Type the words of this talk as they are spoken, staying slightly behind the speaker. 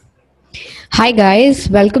Hi, guys,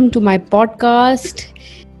 welcome to my podcast.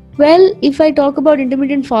 Well, if I talk about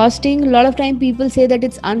intermittent fasting, a lot of time people say that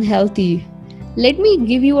it's unhealthy. Let me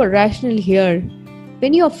give you a rationale here.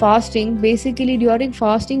 When you're fasting, basically during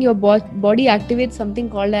fasting, your body activates something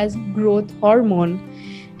called as growth hormone.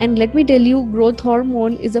 And let me tell you, growth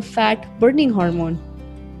hormone is a fat burning hormone.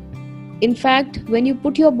 In fact, when you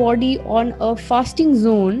put your body on a fasting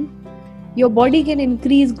zone, your body can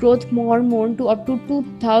increase growth hormone to up to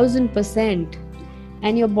 2000%,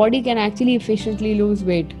 and your body can actually efficiently lose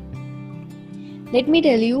weight. Let me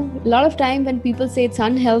tell you, a lot of time when people say it's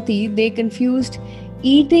unhealthy, they confused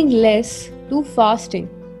eating less to fasting.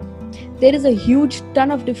 There is a huge ton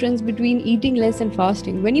of difference between eating less and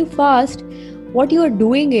fasting. When you fast, what you are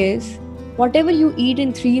doing is whatever you eat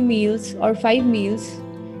in 3 meals or 5 meals,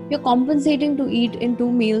 you're compensating to eat in 2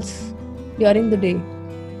 meals during the day.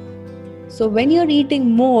 So when you're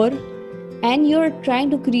eating more and you're trying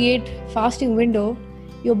to create fasting window,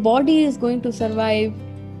 your body is going to survive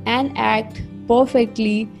and act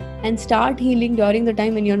perfectly and start healing during the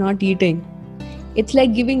time when you're not eating. It's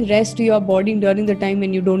like giving rest to your body during the time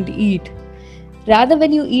when you don't eat. Rather,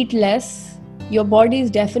 when you eat less, your body is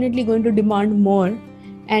definitely going to demand more,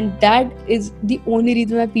 and that is the only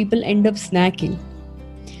reason why people end up snacking.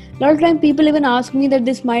 A lot of time people even ask me that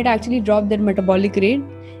this might actually drop their metabolic rate.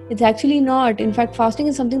 It's actually not. In fact, fasting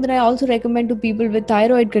is something that I also recommend to people with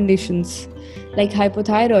thyroid conditions like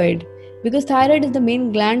hypothyroid, because thyroid is the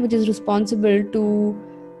main gland which is responsible to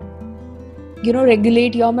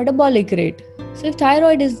regulate your metabolic rate. So if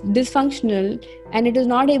thyroid is dysfunctional and it is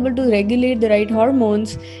not able to regulate the right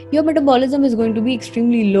hormones, your metabolism is going to be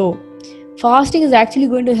extremely low. Fasting is actually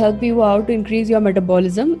going to help you out to increase your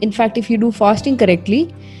metabolism. In fact, if you do fasting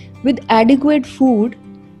correctly with adequate food,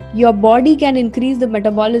 your body can increase the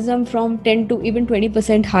metabolism from 10 to even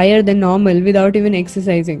 20% higher than normal without even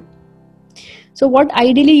exercising. So what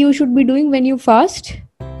ideally you should be doing when you fast?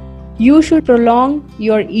 You should prolong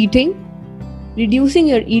your eating, reducing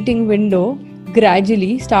your eating window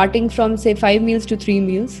gradually, starting from say 5 meals to 3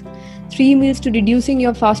 meals, 3 meals to reducing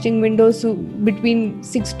your fasting windows to between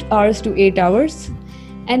 6 hours to 8 hours,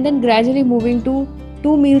 and then gradually moving to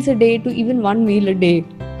 2 meals a day to even 1 meal a day.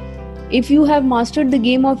 If you have mastered the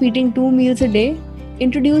game of eating 2 meals a day,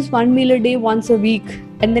 introduce 1 meal a day once a week,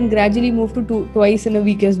 and then gradually move to twice in a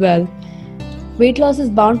week as well. Weight loss is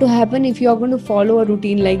bound to happen if you are going to follow a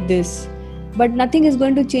routine like this. But nothing is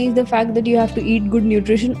going to change the fact that you have to eat good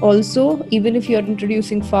nutrition also. Even if you are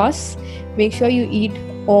introducing fasts, make sure you eat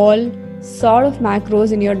all sort of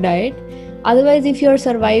macros in your diet. Otherwise, if you are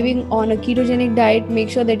surviving on a ketogenic diet, make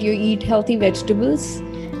sure that you eat healthy vegetables,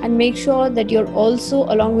 and make sure that you're also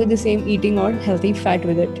along with the same eating or healthy fat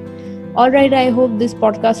with it. Alright, I hope this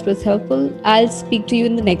podcast was helpful. I'll speak to you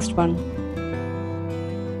in the next one.